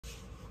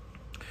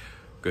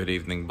Good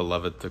evening,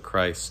 beloved to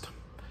Christ.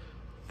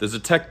 There's a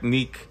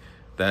technique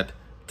that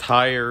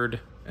tired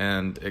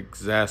and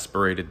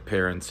exasperated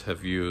parents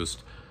have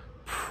used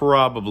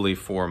probably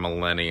for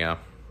millennia.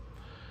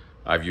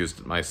 I've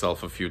used it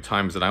myself a few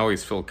times, and I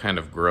always feel kind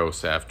of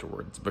gross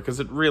afterwards because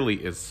it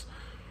really is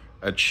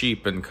a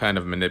cheap and kind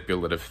of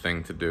manipulative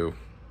thing to do.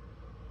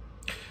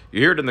 You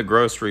hear it in the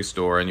grocery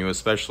store, and you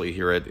especially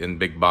hear it in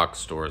big box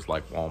stores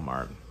like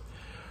Walmart,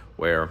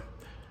 where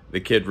the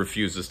kid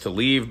refuses to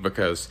leave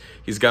because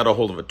he's got a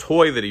hold of a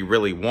toy that he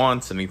really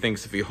wants, and he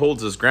thinks if he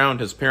holds his ground,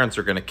 his parents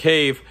are going to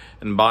cave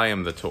and buy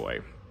him the toy.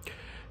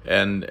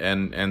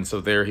 And so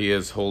there he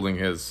is holding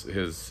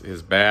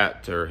his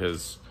bat or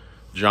his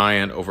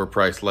giant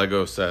overpriced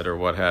Lego set or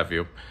what have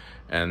you.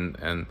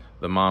 And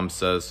the mom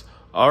says,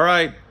 "All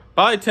right,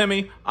 bye,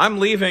 Timmy. I'm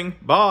leaving.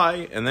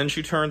 Bye." And then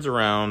she turns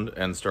around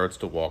and starts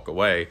to walk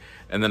away.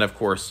 And then, of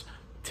course,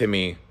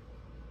 Timmy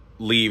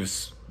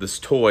leaves this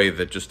toy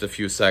that just a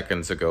few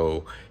seconds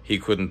ago he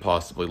couldn't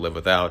possibly live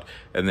without.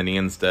 And then he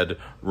instead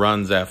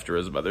runs after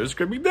his mother,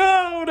 screaming,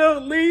 "No,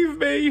 don't leave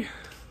me."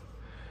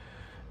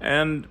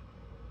 And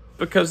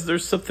because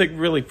there's something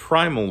really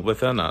primal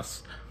within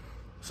us,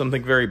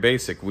 something very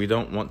basic. We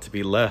don't want to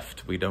be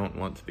left. We don't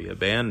want to be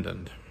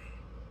abandoned.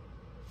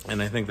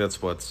 And I think that's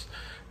what's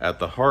at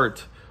the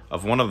heart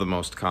of one of the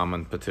most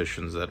common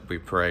petitions that we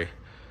pray.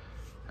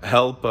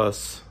 Help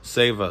us,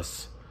 save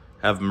us,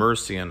 have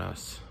mercy on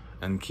us,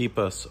 and keep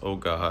us, O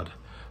God,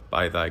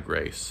 by thy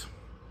grace.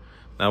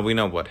 Now we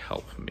know what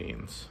help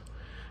means,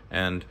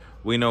 and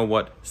we know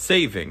what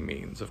saving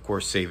means. Of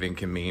course, saving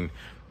can mean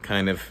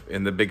kind of,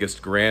 in the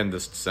biggest,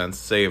 grandest sense,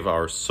 save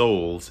our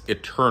souls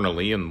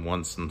eternally and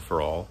once and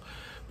for all.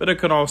 But it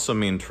can also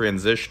mean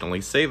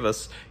transitionally, save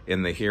us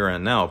in the here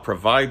and now,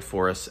 provide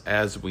for us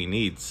as we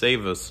need,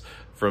 save us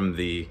from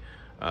the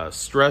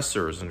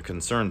stressors and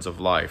concerns of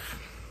life.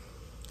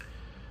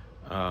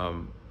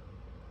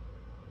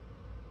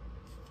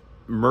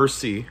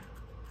 Mercy,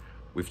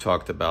 we've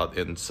talked about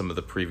in some of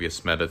the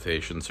previous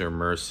meditations here.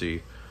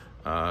 Mercy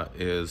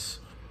is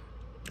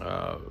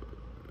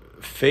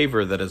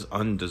favor that is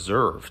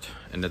undeserved,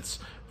 and it's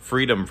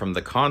freedom from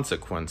the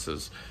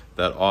consequences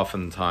that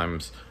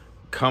oftentimes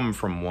come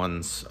from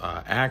one's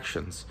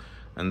actions.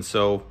 And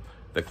so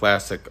the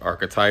classic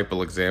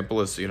archetypal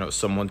example is,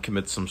 someone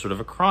commits some sort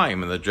of a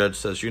crime, and the judge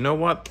says, "You know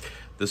what?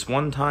 This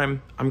one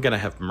time, I'm going to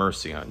have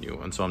mercy on you,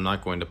 and so I'm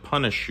not going to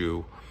punish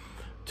you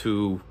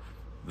to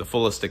the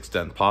fullest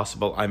extent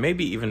possible. I may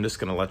be even just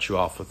going to let you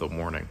off with a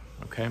warning,"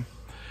 okay?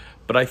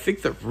 But I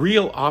think the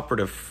real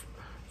operative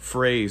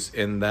phrase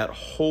in that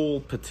whole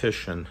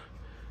petition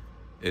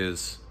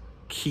is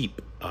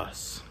keep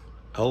us.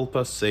 Help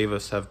us, save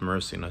us, have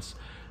mercy on us,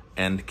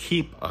 and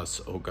keep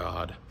us, O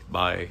God,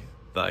 by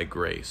thy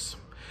grace.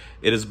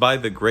 It is by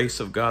the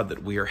grace of God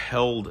that we are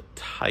held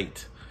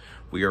tight,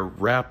 we are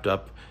wrapped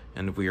up,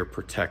 and we are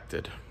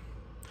protected.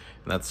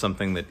 And that's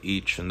something that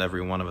each and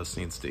every one of us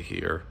needs to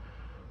hear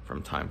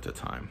from time to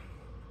time.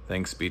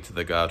 Thanks be to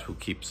the God who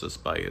keeps us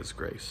by his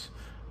grace.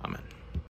 Amen.